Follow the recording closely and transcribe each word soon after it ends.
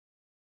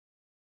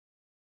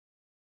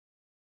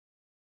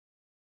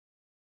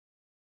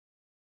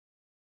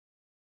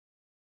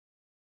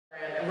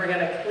And we're going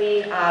to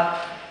clean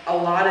up a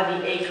lot of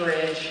the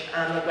acreage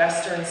on the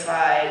western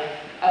side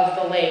of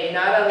the lake,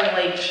 not on the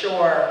lake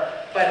shore,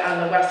 but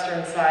on the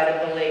western side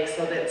of the lake,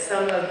 so that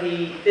some of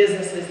the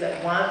businesses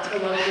that want to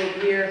locate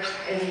here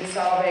in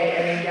Solvay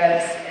and in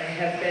Geddes and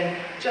have been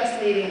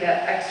just needing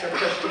that extra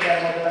push to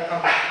get them over the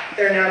hump,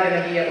 they're now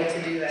going to be able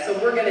to do that. So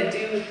we're going to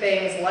do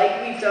things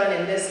like we've done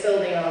in this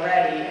building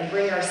already and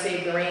bring our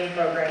Save the Rain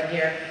program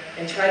here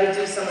and try to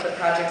do some of the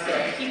projects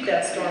that will keep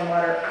that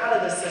stormwater out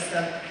of the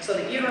system so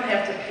that you don't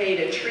have to pay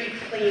to treat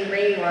clean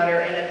rainwater,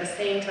 and at the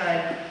same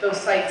time those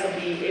sites will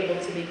be able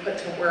to be put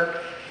to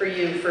work for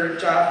you for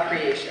job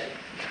creation.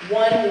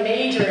 One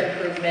major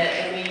improvement,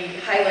 and we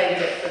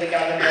highlighted it for the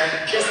governor,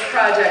 this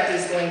project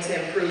is going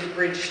to improve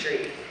Bridge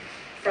Street.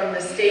 From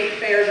the State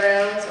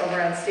Fairgrounds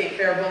over on State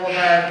Fair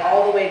Boulevard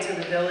all the way to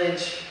the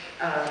village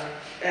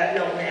at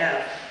Milton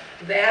Ave.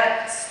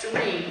 That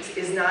street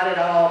is not at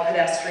all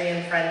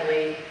pedestrian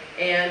friendly,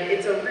 and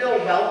it's a real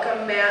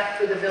welcome mat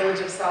for the village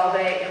of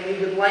Solvay, and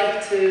we would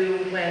like to,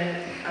 when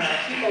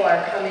people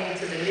are coming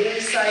to the new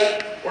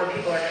site or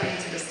people are coming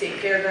to the State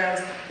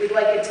Fairgrounds, we'd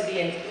like it to be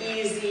an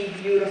easy,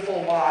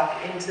 beautiful walk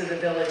into the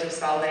village of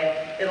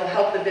Solvay. It'll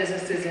help the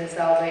businesses in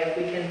Solvay if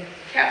we can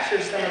capture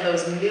some of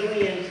those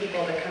million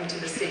people that come to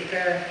the State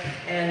Fair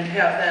and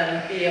have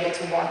them be able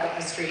to walk up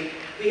the street.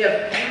 We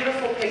have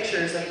beautiful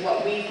pictures of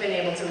what we've been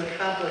able to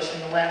accomplish in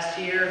the last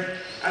year.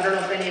 I don't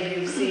know if any of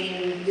you have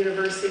seen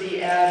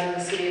University Ave in the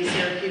city of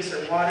Syracuse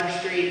or Water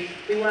Street.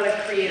 We want to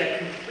create a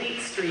complete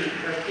street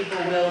where people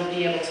will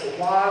be able to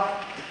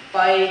walk,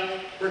 bike.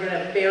 We're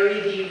going to bury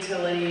the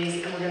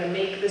utilities, and we're going to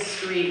make the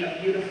street a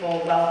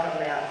beautiful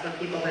welcome mat for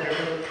people that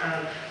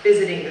are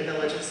visiting the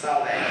village of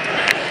Solvay.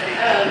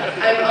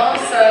 I'm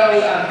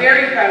also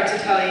very proud to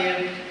tell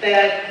you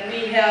that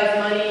we have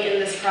money in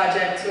this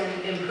project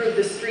to improve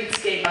the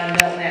streetscape on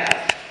Milton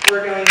Ave.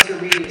 We're going to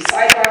redo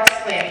sidewalks,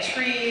 plant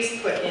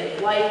trees, put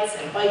in lights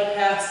and bike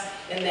paths,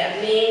 and that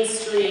main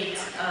street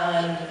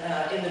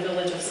in the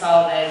village of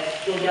Solvay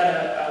will get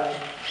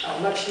a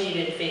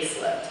much-needed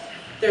facelift.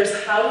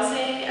 There's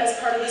housing as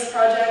part of this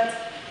project.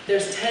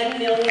 There's $10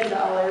 million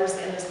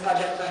in this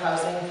project for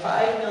housing.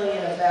 $5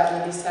 million of that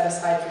will be set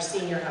aside for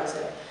senior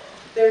housing.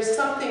 There's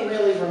something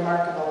really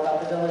remarkable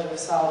about the village of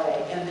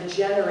Solvay and the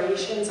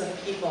generations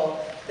of people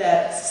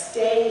that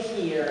stay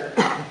here,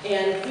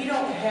 and we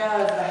don't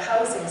have the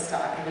housing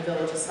stock in the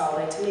village of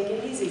Solvay to make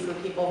it easy for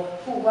people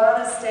who want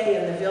to stay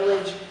in the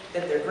village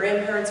that their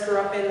grandparents grew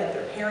up in, that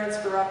their parents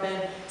grew up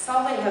in.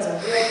 Solvay has a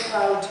real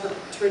proud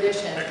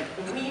tradition,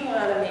 and we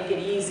want to make it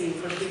easy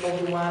for people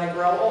who want to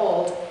grow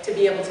old to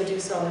be able to do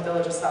so in the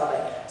village of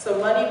Solvay. So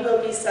money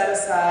will be set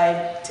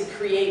aside to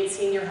create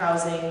senior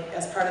housing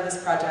as part of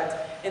this project,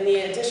 and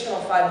the additional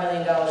 $5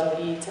 million will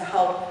be to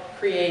help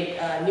create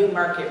new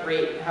market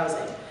rate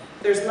housing.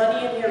 There's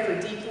money in here for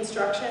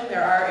deconstruction.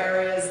 There are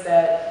areas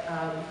that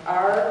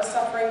are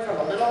suffering from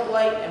a little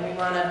blight, and we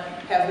want to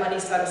have money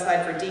set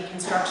aside for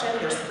deconstruction.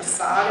 There's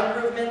facade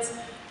improvements.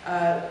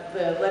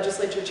 The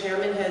legislature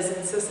chairman has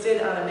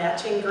insisted on a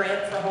matching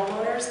grant for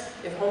homeowners.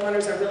 If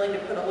homeowners are willing to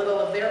put a little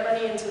of their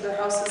money into their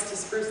houses to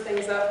spruce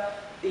things up,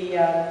 the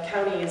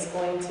county is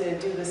going to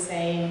do the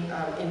same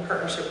in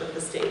partnership with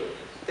the state.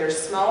 There's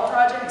small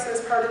projects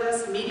as part of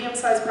this,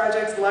 medium-sized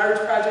projects, large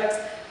projects.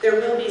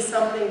 There will be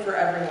something for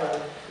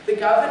everyone. The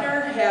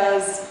governor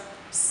has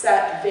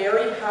set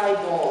very high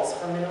goals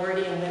for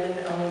minority and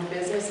women-owned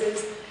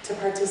businesses to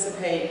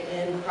participate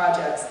in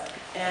projects.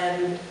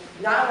 And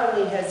not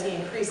only has he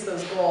increased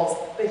those goals,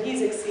 but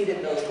he's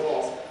exceeded those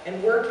goals.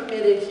 And we're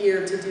committed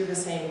here to do the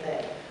same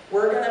thing.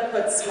 We're going to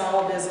put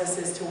small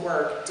businesses to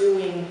work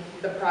doing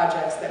the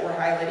projects that we're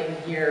highlighting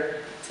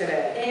here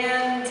today.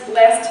 And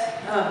last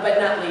but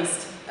not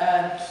least,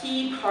 a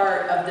key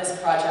part of this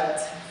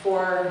project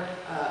for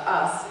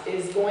us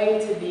is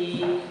going to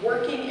be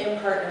working in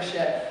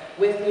partnership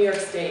with New York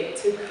State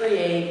to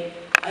create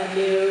a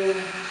new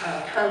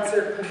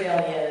concert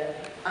pavilion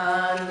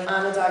on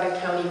Onondaga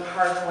County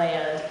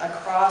parkland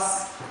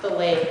across the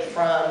lake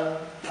from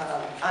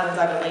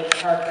Onondaga Lake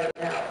Park right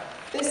now.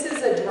 This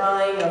is a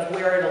drawing of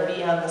where it'll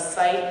be on the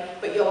site,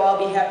 but you'll all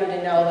be happy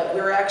to know that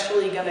we're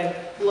actually going to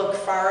look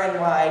far and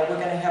wide. We're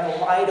going to have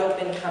a wide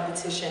open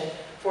competition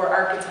for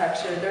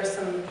architecture. There's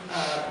some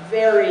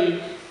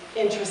very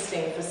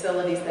interesting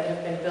facilities that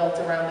have been built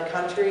around the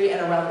country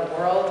and around the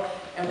world,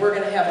 and we're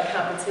going to have a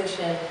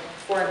competition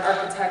for an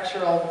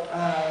architectural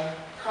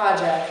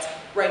project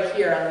right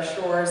here on the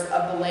shores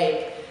of the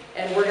lake.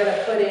 And we're going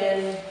to put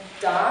in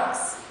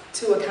docks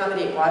to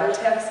accommodate water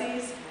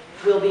taxis.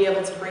 We'll be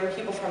able to bring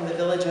people from the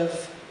village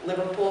of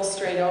Liverpool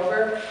straight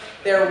over.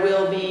 There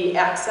will be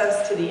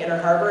access to the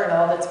Inner Harbor and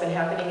all that's been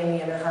happening in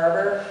the Inner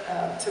Harbor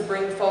to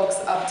bring folks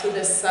up to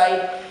this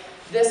site.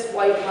 This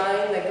white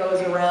line that goes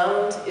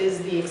around is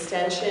the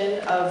extension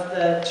of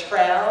the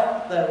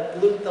trail, the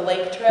Loop the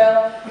Lake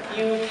Trail.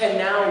 You can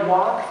now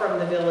walk from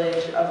the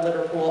village of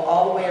Liverpool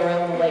all the way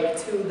around the lake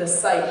to the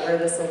site where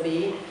this will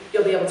be.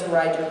 You'll be able to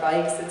ride your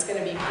bikes. It's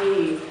going to be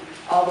paved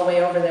all the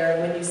way over there.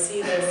 And when you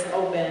see this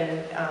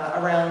open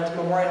around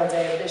Memorial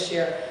Day of this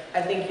year,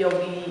 I think you'll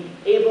be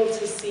able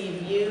to see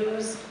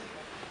views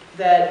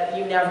that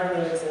you never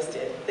knew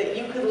existed, that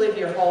you could live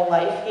your whole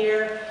life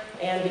here,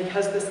 and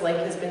because this lake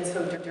has been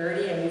so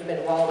dirty and we've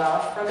been walled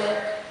off from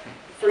it,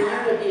 for you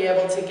to be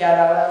able to get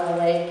out on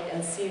the lake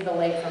and see the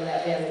lake from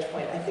that vantage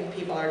point, I think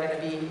people are going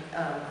to be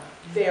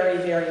very,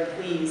 very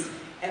pleased.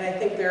 And I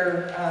think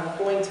they're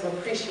going to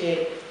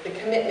appreciate the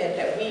commitment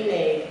that we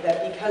made,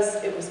 that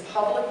because it was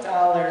public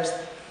dollars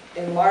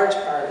in large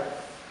part,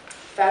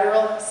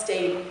 federal,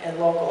 state, and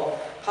local,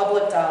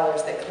 public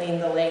dollars that clean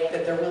the lake,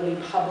 that there will be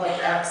public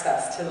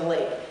access to the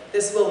lake.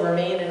 This will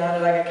remain an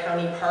Onondaga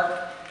County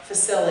Park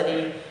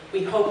facility.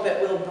 We hope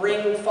that we'll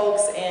bring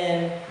folks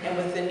in, and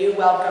with the new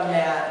welcome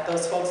mat,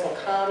 those folks will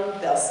come,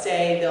 they'll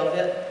stay, they'll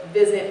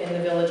visit in the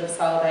village of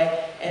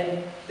Solvay,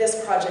 and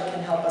this project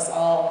can help us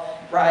all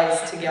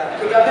rise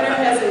together. The governor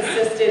has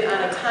insisted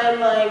on a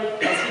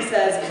timeline, as he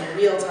says, in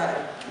real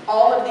time.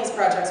 All of these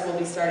projects will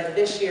be started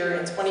this year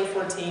in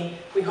 2014.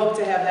 We hope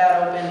to have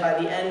that open by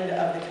the end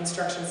of the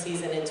construction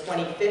season in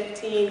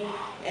 2015.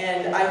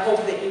 And I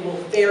hope that you will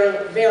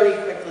very, very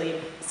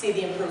quickly see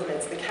the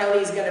improvements. The county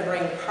is going to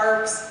bring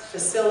parks,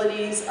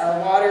 facilities, our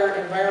water,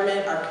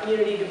 environment, our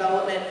community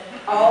development,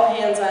 all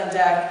hands on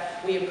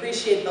deck. We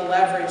appreciate the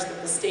leverage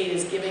that the state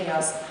is giving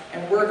us,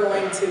 and we're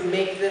going to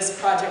make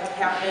this project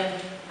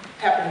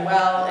happen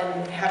well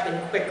and happen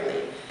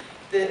quickly.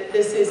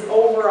 This is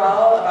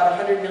overall about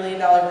a $100 million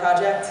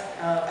project.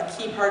 A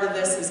key part of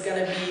this is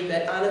going to be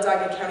that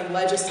Onondaga County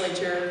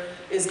Legislature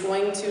is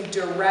going to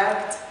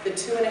direct the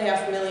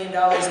 $2.5 million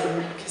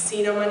in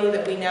casino money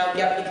that we now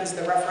get because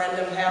the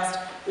referendum passed.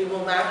 We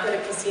will not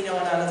get a casino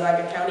in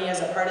Onondaga County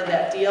as a part of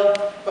that deal,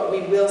 but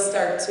we will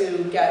start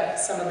to get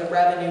some of the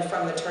revenue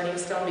from the Turning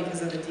Stone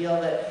because of the deal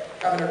that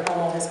Governor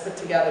Cuomo has put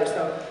together.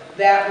 So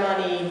that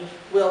money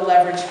will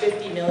leverage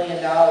 $50 million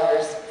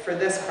for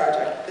this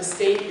project. The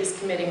state is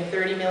committing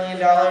 $30 million.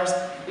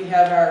 We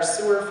have our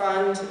sewer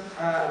fund,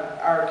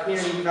 our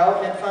community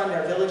development fund,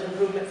 our village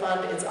improvement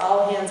fund. It's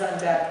all hands on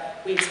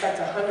deck. We expect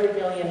 $100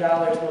 million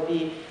will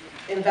be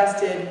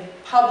invested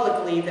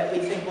publicly that we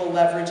think will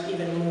leverage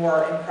even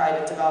more in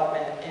private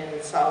development in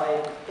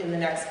Solvay in the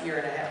next year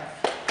and a half.